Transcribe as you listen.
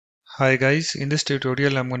Hi guys, in this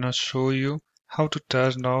tutorial I'm gonna show you how to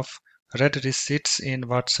turn off read receipts in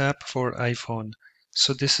WhatsApp for iPhone.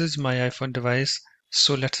 So this is my iPhone device,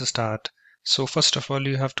 so let's start. So first of all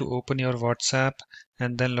you have to open your WhatsApp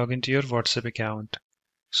and then log into your WhatsApp account.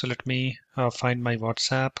 So let me find my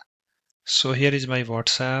WhatsApp. So here is my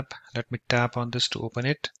WhatsApp. Let me tap on this to open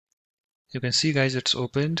it. You can see guys it's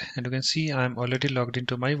opened and you can see I'm already logged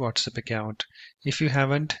into my WhatsApp account. If you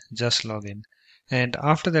haven't, just log in. And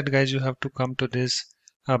after that guys you have to come to this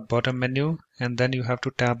bottom menu and then you have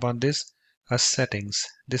to tap on this settings,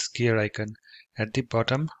 this gear icon at the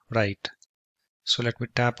bottom right. So let me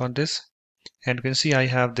tap on this and you can see I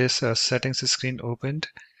have this settings screen opened,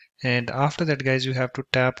 and after that guys you have to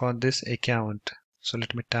tap on this account. So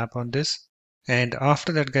let me tap on this, and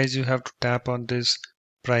after that guys you have to tap on this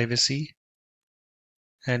privacy,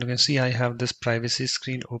 and you can see I have this privacy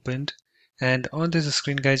screen opened, and on this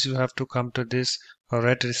screen guys you have to come to this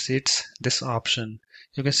read receipts, this option.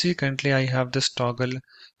 You can see currently I have this toggle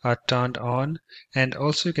turned on, and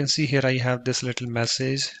also you can see here I have this little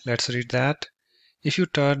message. Let's read that. If you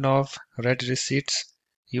turn off read receipts,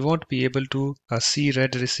 you won't be able to see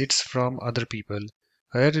read receipts from other people.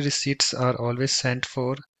 Read receipts are always sent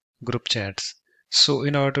for group chats. So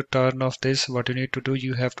in order to turn off this, what you need to do,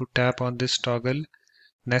 you have to tap on this toggle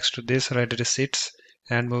next to this read receipts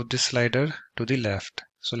and move this slider to the left.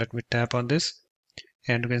 So let me tap on this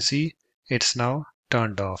and you can see it's now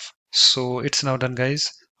turned off. So it's now done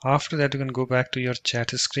guys. After that you can go back to your chat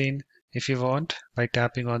screen if you want by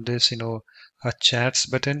tapping on this a chats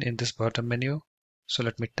button in this bottom menu. So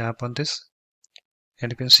let me tap on this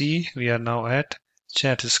and you can see we are now at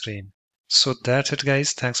chat screen. So that's it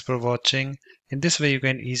guys. Thanks for watching. In this way you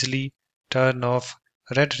can easily turn off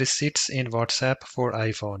read receipts in WhatsApp for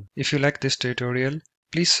iPhone. If you like this tutorial,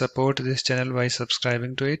 please support this channel by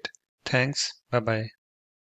subscribing to it. Thanks. Bye bye.